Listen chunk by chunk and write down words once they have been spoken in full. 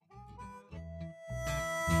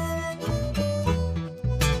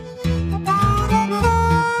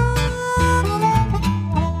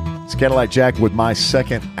Cadillac Jack with My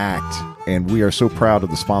Second Act, and we are so proud of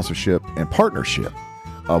the sponsorship and partnership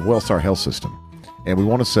of Wellstar Health System. And we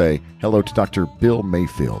want to say hello to Dr. Bill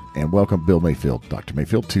Mayfield, and welcome Bill Mayfield, Dr.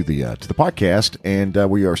 Mayfield, to the podcast. And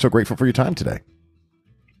we are so grateful for your time today.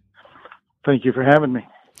 Thank you for having me.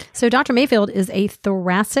 So Dr. Mayfield is a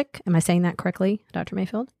thoracic. Am I saying that correctly, Dr.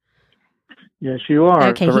 Mayfield? Yes, you are.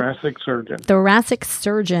 Okay, thoracic surgeon. Thoracic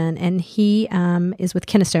surgeon, and he is with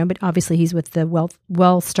Kennestone, but obviously he's with the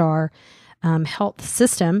Wellstar Health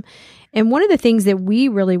System. And one of the things that we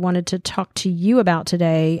really wanted to talk to you about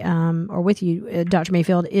today, or with you, Dr.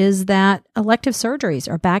 Mayfield, is that elective surgeries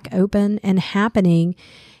are back open and happening,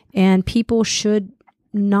 and people should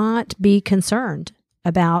not be concerned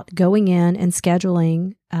about going in and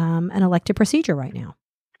scheduling an elective procedure right now.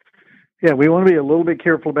 Yeah, we want to be a little bit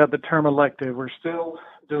careful about the term elective. We're still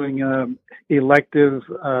doing elective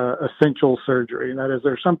essential surgery. That is,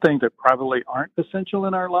 there's some things that probably aren't essential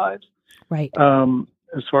in our lives. Right.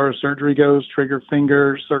 As far as surgery goes, trigger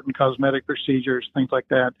fingers, certain cosmetic procedures, things like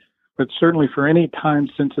that. But certainly for any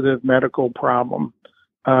time-sensitive medical problem,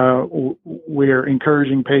 we're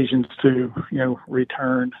encouraging patients to,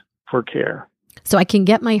 return for care. So I can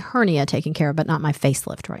get my hernia taken care of, but not my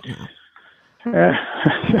facelift right now.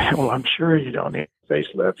 Well, I'm sure you don't need a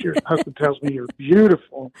facelift. Your husband tells me you're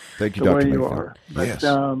beautiful. Thank you, the Dr. way you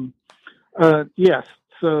Mayfield. are. Yes. Yes.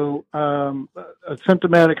 So a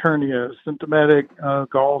symptomatic hernia, symptomatic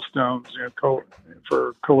gallstones,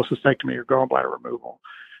 for cholecystectomy or gallbladder removal,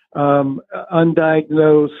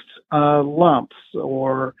 undiagnosed lumps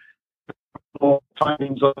or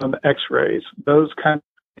findings on X-rays, those kind of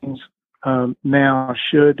things now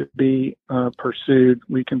should be pursued.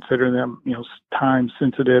 We consider them, time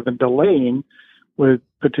sensitive, and delaying would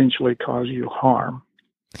potentially cause you harm.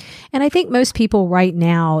 And I think most people right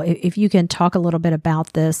now, if you can talk a little bit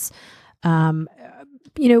about this,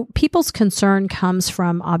 people's concern comes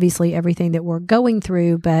from obviously everything that we're going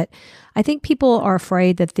through, but I think people are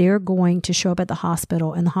afraid that they're going to show up at the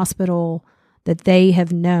hospital, and the hospital that they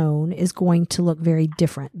have known is going to look very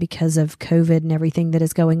different because of COVID and everything that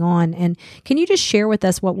is going on. And can you just share with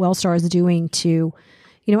us what Wellstar is doing to,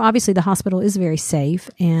 obviously the hospital is very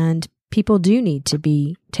safe and people do need to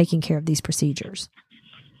be taking care of these procedures.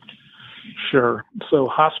 Sure. So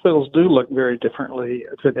hospitals do look very differently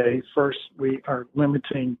today. First, we are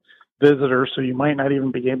limiting visitors, so you might not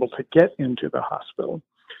even be able to get into the hospital.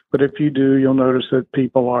 But if you do, you'll notice that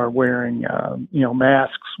people are wearing,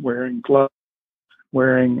 masks, wearing gloves,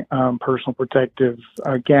 wearing personal protective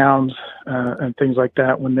gowns and things like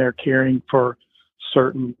that when they're caring for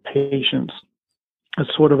certain patients. It's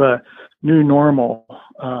sort of a new normal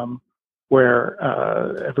where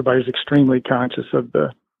everybody's extremely conscious of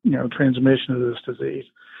the transmission of this disease.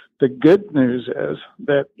 The good news is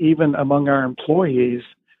that even among our employees,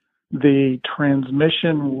 the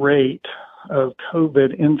transmission rate of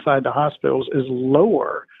COVID inside the hospitals is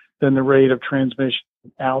lower than the rate of transmission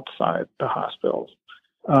outside the hospitals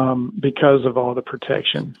because of all the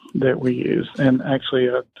protection that we use. And actually,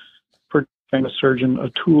 a pretty famous surgeon,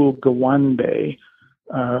 Atul Gawande,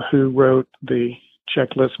 who wrote the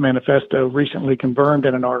Checklist Manifesto, recently confirmed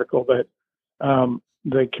in an article that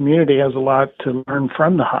the community has a lot to learn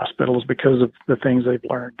from the hospitals because of the things they've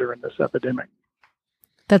learned during this epidemic.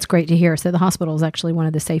 That's great to hear. So the hospital is actually one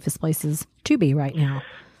of the safest places to be right now.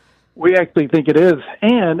 We actually think it is.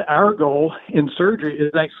 And our goal in surgery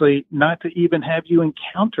is actually not to even have you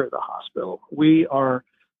encounter the hospital. We are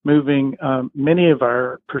moving many of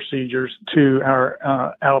our procedures to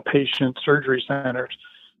our outpatient surgery centers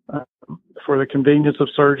for the convenience of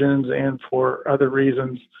surgeons and for other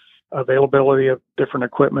reasons, availability of different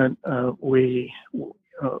equipment. We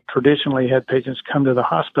traditionally had patients come to the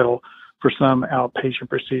hospital for some outpatient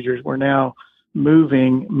procedures. We're now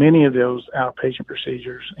moving many of those outpatient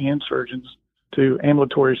procedures and surgeons to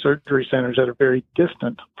ambulatory surgery centers that are very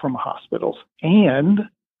distant from hospitals. And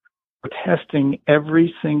we're testing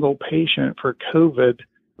every single patient for COVID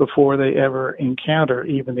before they ever encounter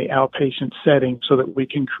even the outpatient setting so that we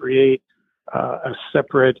can create a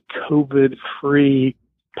separate COVID-free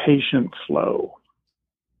patient flow.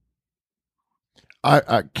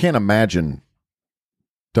 I can't imagine,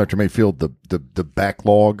 Dr. Mayfield, the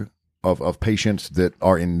backlog of patients that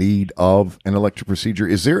are in need of an elective procedure.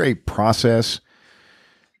 Is there a process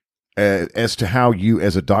as to how you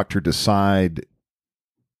as a doctor decide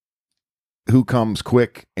who comes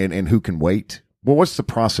quick and who can wait? Well, what's the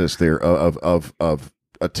process there of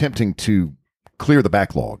attempting to clear the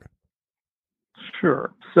backlog?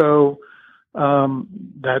 Sure. So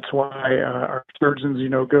that's why our surgeons,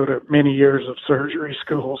 go to many years of surgery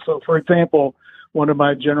school. So, for example, one of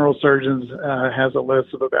my general surgeons has a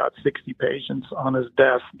list of about 60 patients on his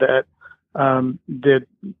desk that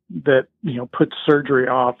put surgery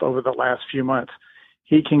off over the last few months.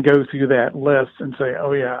 He can go through that list and say,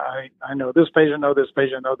 oh yeah, I know this patient, know this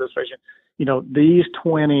patient, know this patient. These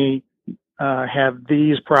 20 have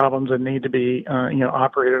these problems and need to be,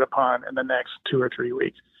 operated upon in the next 2 or 3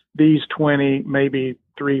 weeks. These 20, maybe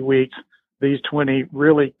 3 weeks. These 20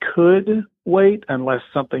 really could wait unless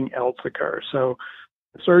something else occurs. So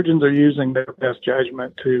surgeons are using their best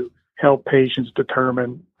judgment to help patients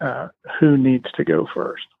determine who needs to go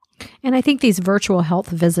first. And I think these virtual health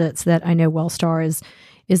visits that I know WellStar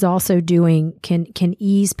is also doing can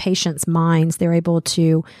ease patients' minds. They're able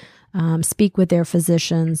to speak with their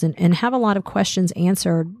physicians and have a lot of questions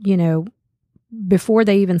answered, before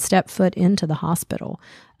they even step foot into the hospital.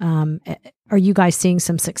 Are you guys seeing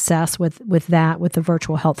some success with the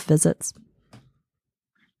virtual health visits?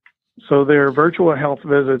 So there are virtual health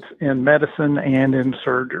visits in medicine and in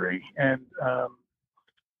surgery, and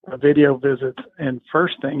video visits. And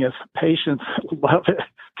first thing is patients love it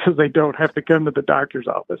because they don't have to come to the doctor's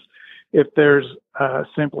office. If there's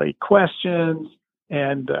simply questions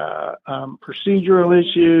and procedural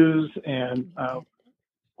issues and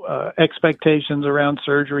expectations around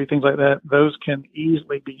surgery, things like that, those can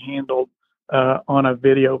easily be handled on a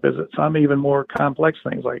video visit. Some even more complex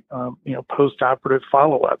things like, post-operative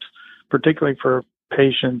follow-ups, particularly for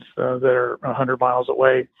patients that are 100 miles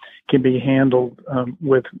away, can be handled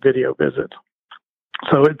with video visits.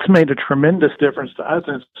 So it's made a tremendous difference to us,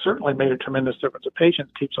 and it's certainly made a tremendous difference to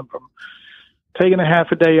patients. Keeps them from taking a half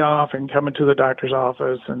a day off and coming to the doctor's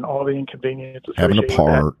office and all the inconvenience having to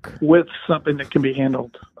park with something that can be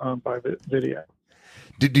handled by video.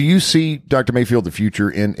 Do you see, Dr. Mayfield, the future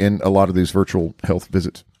in a lot of these virtual health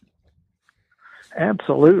visits?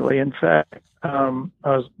 Absolutely. In fact,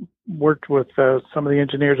 I worked with some of the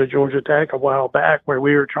engineers at Georgia Tech a while back where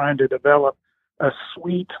we were trying to develop a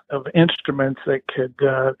suite of instruments that could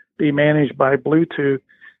be managed by Bluetooth.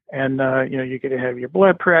 And, you could have your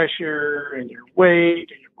blood pressure and your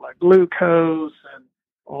weight and your blood glucose and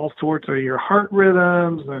all sorts of your heart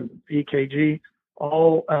rhythms and EKG,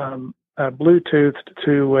 all Bluetooth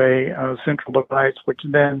to a central device, which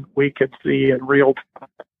then we could see in real time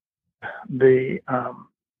the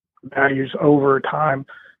values over time.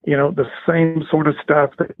 The same sort of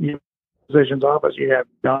stuff that you physician's office you have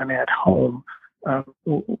done at home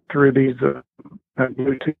through these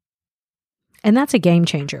Bluetooth. And that's a game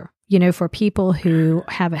changer, for people who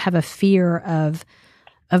have a fear of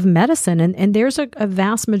medicine. And there's a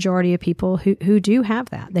vast majority of people who do have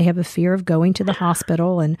that. They have a fear of going to the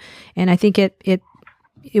hospital. And I think it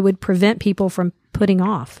would prevent people from putting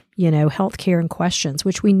off, healthcare and questions,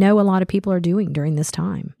 which we know a lot of people are doing during this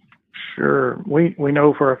time. Sure. We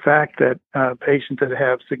know for a fact that patients that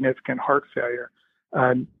have significant heart failure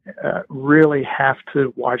really have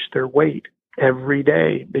to watch their weight every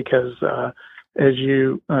day because as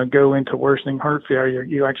you go into worsening heart failure,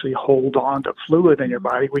 you actually hold on to fluid in your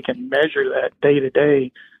body. We can measure that day to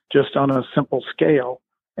day just on a simple scale.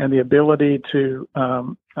 And the ability to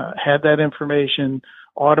have that information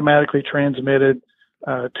automatically transmitted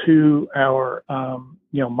to our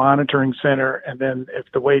monitoring center, and then if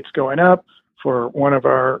the weight's going up, for one of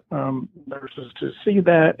our nurses to see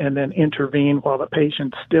that and then intervene while the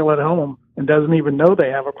patient's still at home and doesn't even know they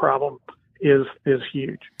have a problem is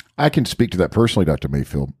huge. I can speak to that personally, Dr.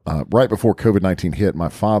 Mayfield. Right before COVID-19 hit, my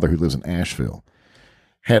father, who lives in Asheville,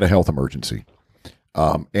 had a health emergency,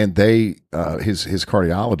 and his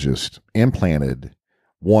cardiologist implanted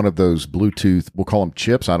one of those Bluetooth, we'll call them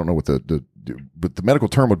chips. I don't know what but the medical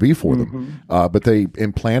term would be for them. But they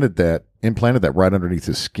implanted that right underneath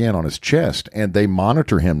his skin on his chest, and they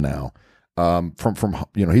monitor him now. From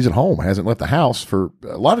he's at home, hasn't left the house for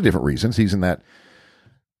a lot of different reasons. He's in that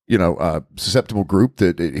susceptible group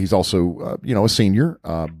that he's also a senior.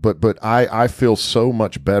 But I feel so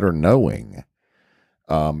much better knowing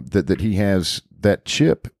that he has that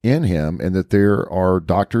chip in him, and that there are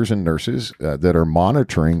doctors and nurses that are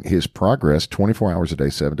monitoring his progress 24 hours a day,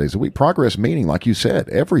 7 days a week. Progress meaning, like you said,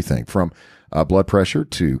 everything from blood pressure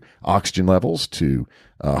to oxygen levels to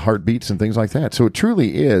heartbeats and things like that. So it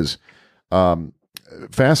truly is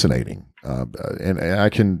fascinating, and I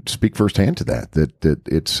can speak firsthand to that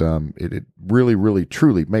it's it really, really,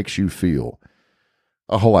 truly makes you feel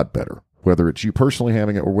a whole lot better, whether it's you personally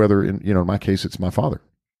having it or whether in my case it's my father.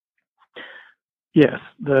 Yes,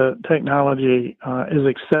 the technology is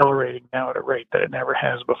accelerating now at a rate that it never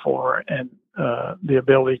has before, and the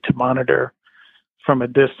ability to monitor from a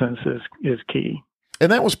distance is key.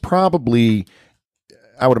 And that was probably,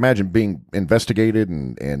 I would imagine being investigated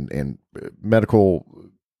and medical,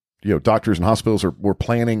 doctors and hospitals were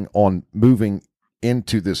planning on moving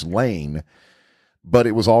into this lane, but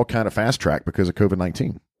it was all kind of fast tracked because of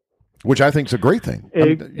COVID-19, which I think is a great thing.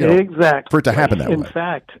 Exactly. For it to happen that way. In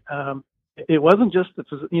fact, it wasn't just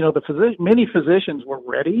many physicians were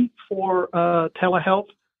ready for telehealth,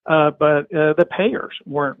 but the payers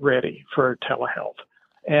weren't ready for telehealth.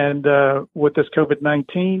 And with this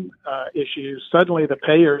COVID-19 issue, suddenly the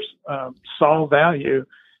payers saw value.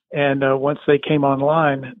 And once they came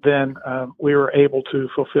online, then we were able to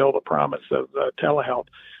fulfill the promise of telehealth.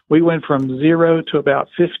 We went from 0 to about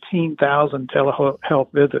 15,000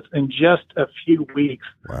 telehealth visits in just a few weeks.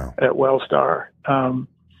 Wow. At Wellstar,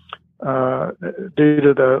 due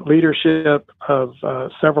to the leadership of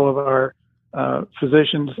several of our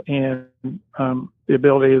physicians and the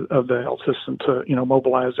ability of the health system to,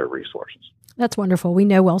 mobilize their resources. That's wonderful. We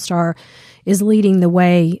know Wellstar is leading the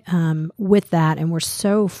way with that, and we're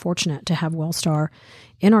so fortunate to have Wellstar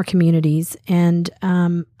in our communities. And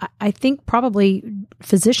I think probably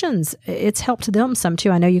physicians, it's helped them some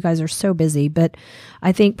too. I know you guys are so busy, but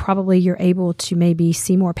I think probably you're able to maybe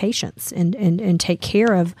see more patients and take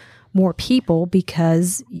care of more people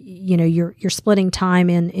because you're splitting time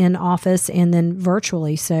in office and then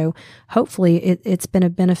virtually. So hopefully it's been a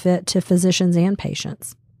benefit to physicians and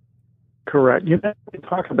patients. Correct. We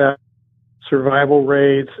talk about survival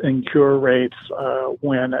rates and cure rates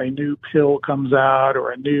when a new pill comes out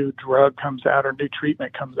or a new drug comes out or new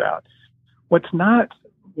treatment comes out. What's not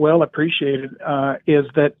well appreciated is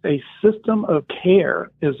that a system of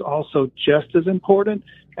care is also just as important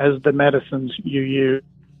as the medicines you use.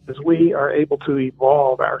 As we are able to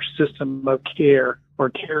evolve our system of care or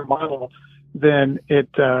care model, then it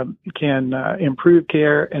can improve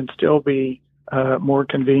care and still be more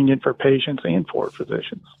convenient for patients and for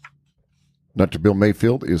physicians. Dr. Bill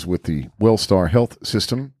Mayfield is with the Wellstar Health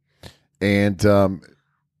System, and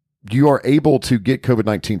you are able to get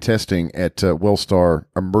COVID-19 testing at Wellstar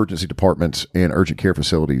emergency departments and urgent care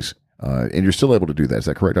facilities, and you're still able to do that. Is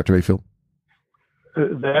that correct, Dr. Mayfield?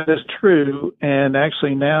 That is true, and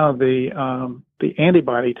actually now the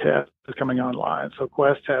antibody test is coming online. So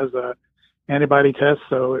Quest has a antibody test.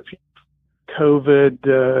 So if you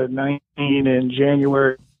COVID-19 in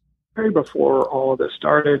January, before all of this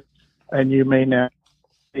started, and you may now,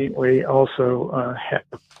 we also have.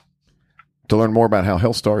 To learn more about how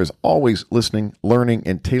HealthStar is always listening, learning,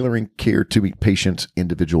 and tailoring care to meet patients'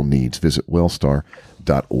 individual needs, visit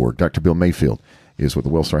wellstar.org. Dr. Bill Mayfield is with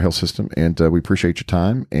the Wellstar Health System, and we appreciate your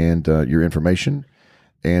time and your information,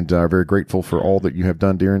 and are very grateful for all that you have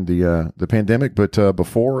done during the pandemic, but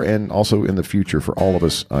before and also in the future for all of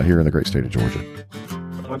us here in the great state of Georgia.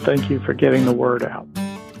 Well, thank you for getting the word out.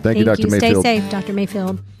 Thank you, Dr. Mayfield. Stay safe, Dr.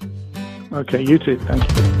 Mayfield. Okay, you too. Thank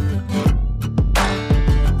you.